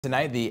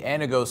Tonight, the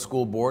Antigo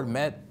School Board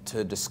met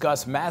to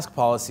discuss mask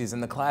policies in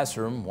the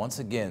classroom once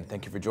again.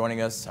 Thank you for joining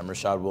us. I'm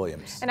Rashad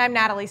Williams. And I'm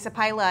Natalie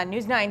Sapaila.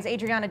 News 9's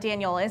Adriana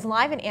Daniel is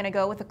live in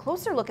Antigo with a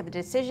closer look at the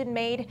decision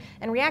made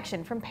and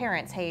reaction from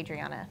parents. Hey,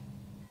 Adriana.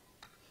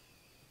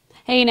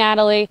 Hey,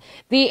 Natalie.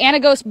 The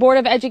Antigo Board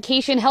of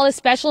Education held a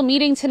special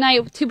meeting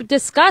tonight to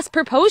discuss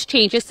proposed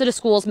changes to the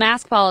school's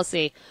mask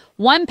policy.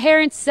 One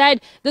parent said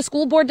the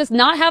school board does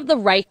not have the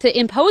right to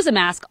impose a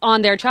mask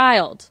on their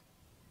child.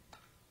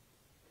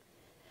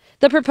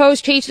 The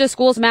proposed change to the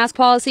school's mask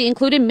policy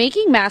included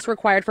making masks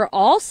required for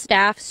all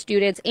staff,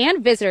 students,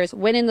 and visitors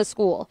when in the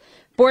school.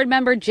 Board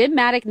member Jim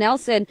Maddock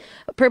Nelson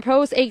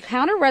proposed a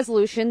counter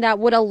resolution that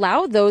would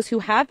allow those who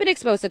have been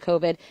exposed to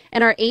COVID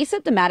and are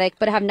asymptomatic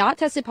but have not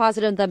tested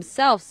positive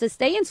themselves to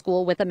stay in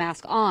school with a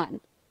mask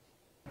on.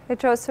 I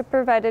chose to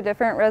provide a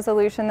different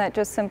resolution that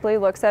just simply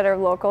looks at our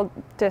local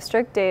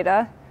district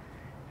data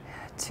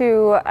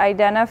to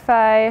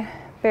identify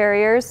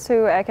barriers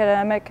to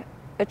academic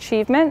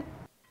achievement.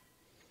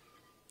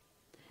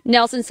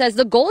 Nelson says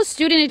the goal is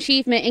student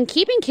achievement and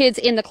keeping kids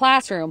in the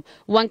classroom.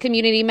 One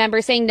community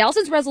member saying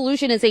Nelson's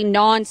resolution is a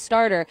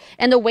non-starter,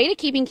 and the way to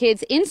keeping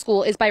kids in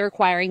school is by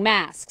requiring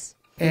masks.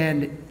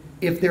 And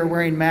if they're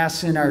wearing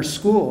masks in our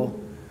school,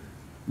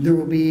 there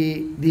will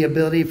be the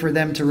ability for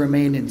them to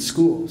remain in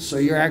school. So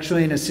you're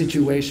actually in a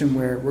situation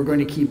where we're going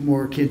to keep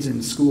more kids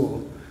in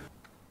school.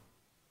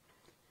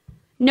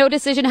 No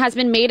decision has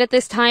been made at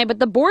this time, but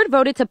the board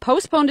voted to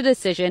postpone the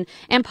decision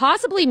and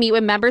possibly meet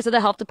with members of the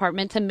health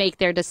department to make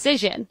their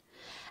decision.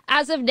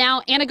 As of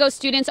now, Antigo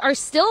students are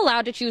still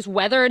allowed to choose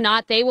whether or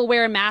not they will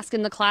wear a mask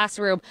in the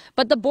classroom,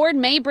 but the board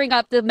may bring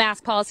up the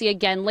mask policy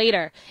again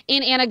later.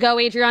 In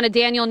Antigo, Adriana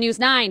Daniel, News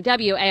 9,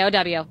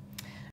 WAOW.